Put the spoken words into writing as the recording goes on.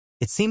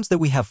It seems that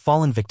we have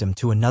fallen victim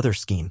to another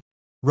scheme.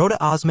 Rhoda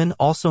Osman,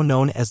 also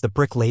known as the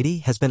Brick Lady,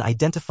 has been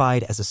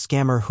identified as a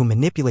scammer who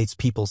manipulates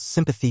people's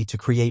sympathy to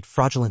create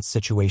fraudulent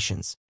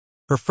situations.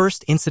 Her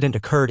first incident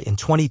occurred in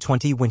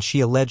 2020 when she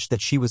alleged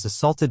that she was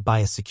assaulted by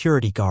a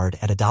security guard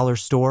at a dollar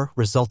store,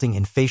 resulting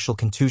in facial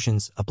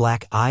contusions, a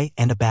black eye,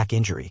 and a back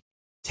injury.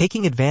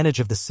 Taking advantage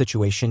of the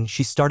situation,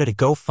 she started a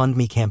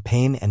GoFundMe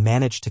campaign and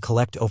managed to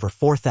collect over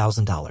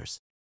 $4,000.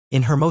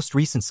 In her most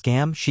recent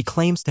scam, she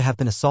claims to have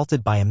been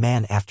assaulted by a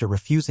man after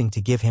refusing to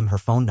give him her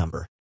phone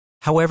number.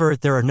 However,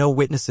 there are no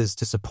witnesses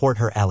to support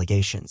her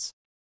allegations.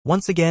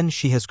 Once again,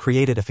 she has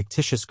created a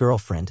fictitious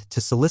girlfriend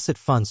to solicit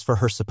funds for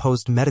her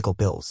supposed medical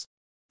bills.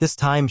 This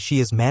time, she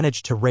has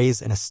managed to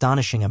raise an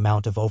astonishing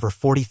amount of over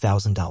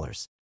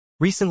 $40,000.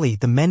 Recently,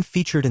 the men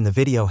featured in the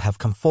video have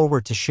come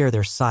forward to share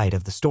their side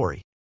of the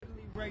story.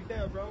 Right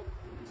there, bro.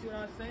 See what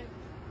I'm saying?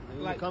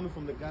 Like coming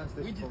from the gas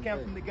station. We just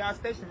came from the gas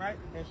station, right?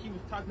 And she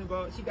was talking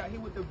about she got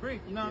hit with the brick.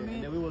 You know what I mean?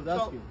 And then we was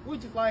asking. So we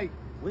just like,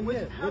 what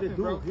just happened,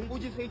 bro? Who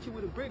just hit you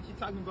with a brick? She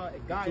talking about a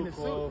guy in a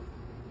suit.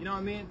 You know what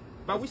I mean?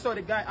 But we saw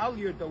the guy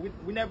earlier though.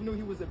 We never knew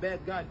he was a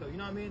bad guy though. You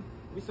know what I mean?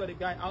 We saw the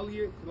guy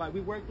earlier, like we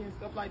working and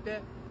stuff like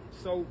that.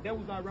 So that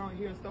was around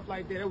here and stuff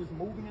like that. That was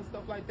moving and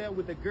stuff like that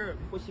with the girl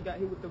before she got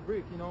hit with the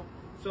brick. You know?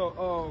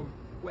 So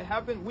what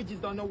happened? We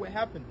just don't know what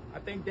happened. I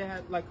think they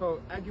had like a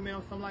argument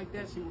or something like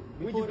that.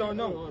 We just don't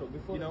know.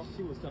 Before you know?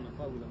 She was trying to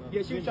fight with another.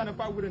 Yeah, she was trying to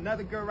fight with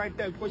another girl right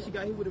there before she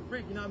got hit with a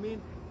brick. You know what I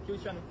mean? She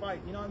was trying to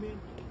fight. You know what I mean?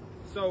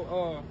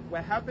 So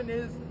what happened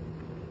is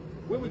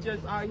we were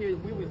just out here.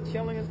 We were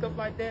chilling and stuff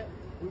like that.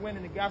 We went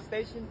in the gas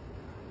station.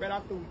 Right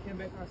after we came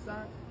back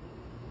outside,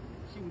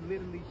 she was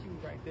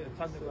right there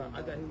talking about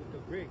I got hit with the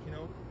brick. You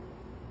know,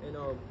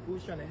 and we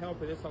was trying to help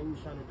her. That's all we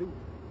was trying to do.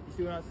 You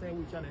see what I'm saying?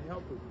 We were trying to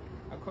help her.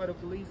 I called the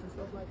police and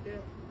stuff like that.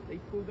 They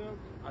pulled up.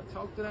 I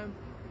talked to them.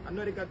 I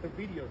know they got the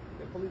video.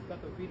 The police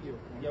got the video.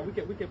 Yeah,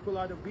 we can pull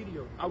out the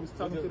video. I was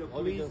talking to the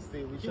police.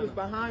 She was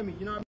behind me.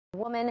 You know what I mean?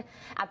 Woman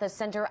at the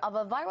center of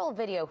a viral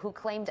video who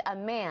claimed a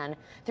man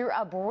threw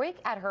a brick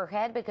at her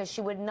head because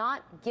she would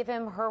not give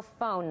him her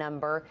phone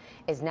number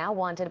is now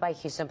wanted by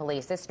Houston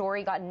police. This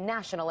story got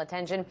national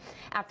attention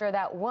after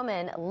that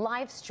woman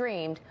live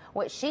streamed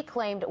what she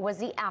claimed was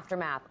the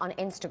aftermath on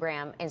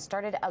Instagram and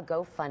started a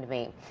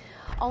GoFundMe.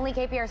 Only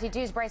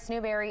KPRC2's Bryce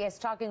Newberry is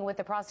talking with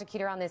the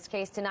prosecutor on this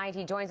case tonight.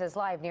 He joins us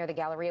live near the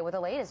Galleria with the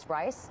latest.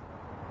 Bryce?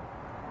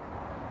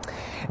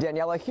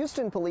 Daniela,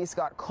 Houston police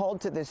got called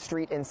to this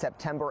street in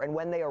September, and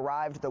when they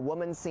arrived, the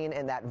woman seen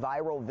in that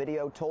viral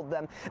video told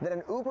them that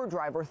an Uber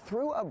driver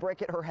threw a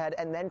brick at her head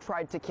and then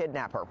tried to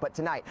kidnap her. But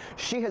tonight,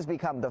 she has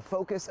become the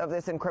focus of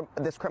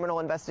this criminal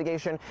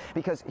investigation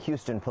because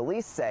Houston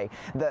police say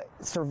the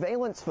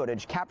surveillance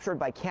footage captured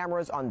by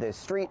cameras on this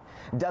street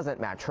doesn't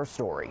match her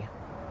story.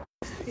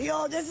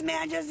 Yo, this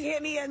man just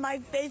hit me in my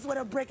face with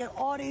a brick and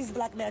all these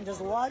black men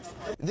just watched.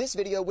 This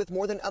video with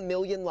more than 1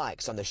 million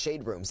likes on the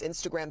Shade Room's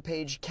Instagram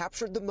page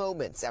captured the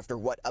moments after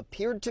what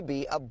appeared to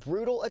be a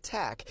brutal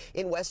attack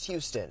in West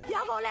Houston.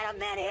 Y'all gonna let a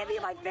man hit me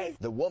in my face?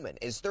 The woman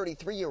is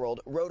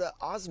 33-year-old Rhoda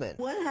Osman.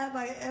 What have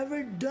I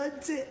ever done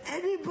to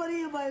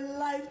anybody in my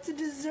life to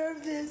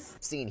deserve this?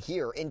 Seen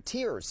here in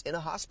tears in a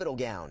hospital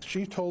gown.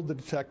 She told the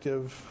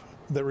detective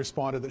that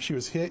responded that she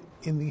was hit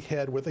in the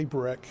head with a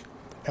brick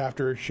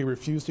after she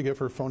refused to give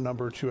her phone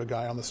number to a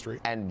guy on the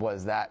street. And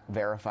was that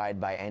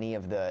verified by any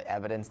of the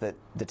evidence that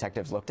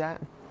detectives looked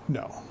at?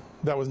 No,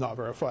 that was not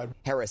verified.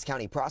 Harris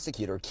County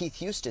prosecutor Keith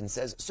Houston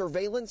says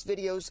surveillance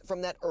videos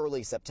from that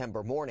early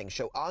September morning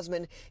show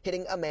Osman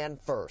hitting a man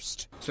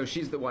first. So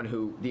she's the one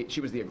she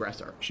was the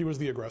aggressor? She was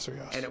the aggressor,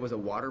 yes. And it was a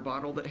water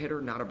bottle that hit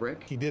her, not a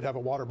brick? He did have a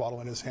water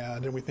bottle in his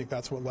hand, and we think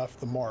that's what left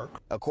the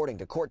mark. According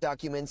to court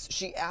documents,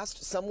 she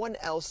asked someone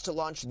else to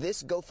launch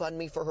this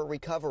GoFundMe for her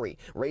recovery,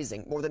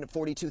 raising more than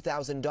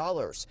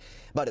 $42,000.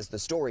 But as the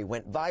story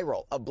went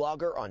viral, a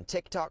blogger on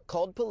TikTok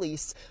called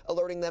police,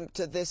 alerting them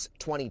to this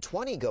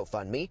 2020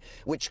 GoFundMe,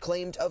 which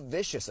claimed a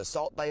vicious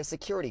assault by a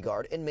security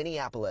guard in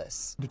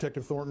Minneapolis.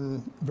 Detective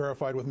Thornton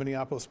verified with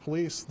Minneapolis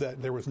police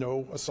that there was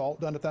no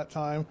assault done at that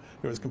time.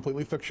 It was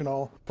completely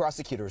fictional.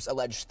 Prosecutors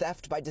allege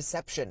theft by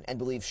deception and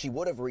believe she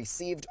would have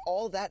received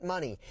all that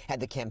money had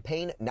the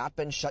campaign not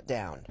been shut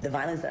down. The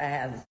violence that I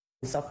have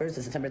suffered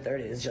since September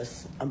 30th is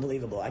just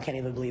unbelievable. I can't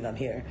even believe I'm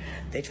here.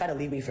 They try to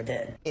leave me for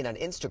dead. In an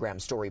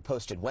Instagram story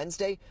posted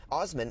Wednesday,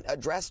 Osman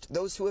addressed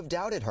those who have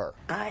doubted her.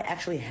 I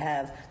actually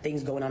have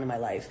things going on in my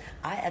life.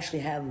 I actually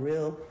have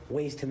real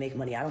ways to make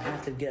money. I don't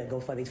have to get a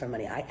GoFundMe for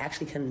money. I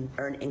actually can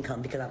earn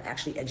income because I'm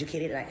actually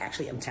educated and I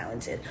actually am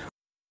talented.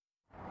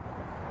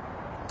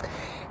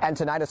 And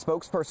tonight, a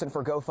spokesperson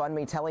for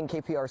GoFundMe telling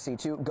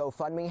KPRC2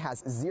 GoFundMe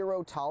has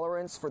zero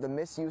tolerance for the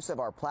misuse of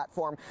our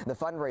platform. The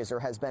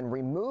fundraiser has been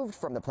removed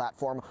from the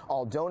platform.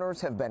 All donors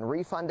have been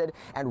refunded,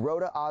 and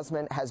Rhoda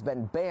Osman has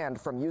been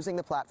banned from using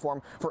the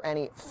platform for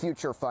any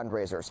future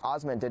fundraisers.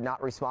 Osman did not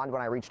respond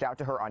when I reached out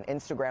to her on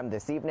Instagram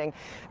this evening.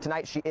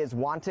 Tonight, she is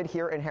wanted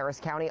here in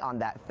Harris County on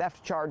that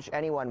theft charge.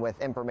 Anyone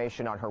with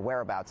information on her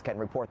whereabouts can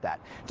report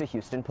that to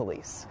Houston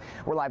police.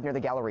 We're live near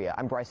the Galleria.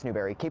 I'm Bryce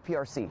Newberry,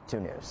 KPRC 2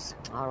 News.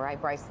 All right,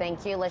 Bryce,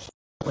 thank you.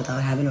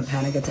 without having a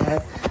panic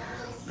attack,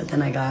 but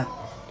then I got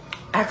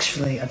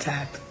actually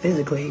attacked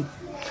physically.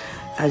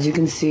 As you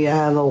can see, I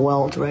have a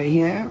welt right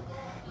here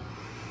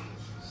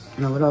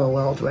and a little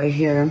welt right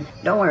here.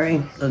 Don't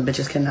worry, those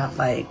bitches cannot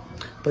fight.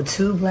 But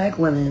 2 black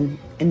women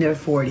in their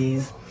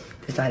 40s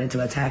decided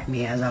to attack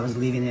me as I was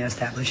leaving their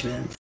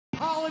establishment.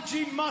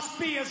 Apology must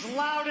be as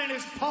loud and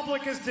as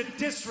public as the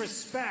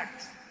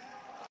disrespect.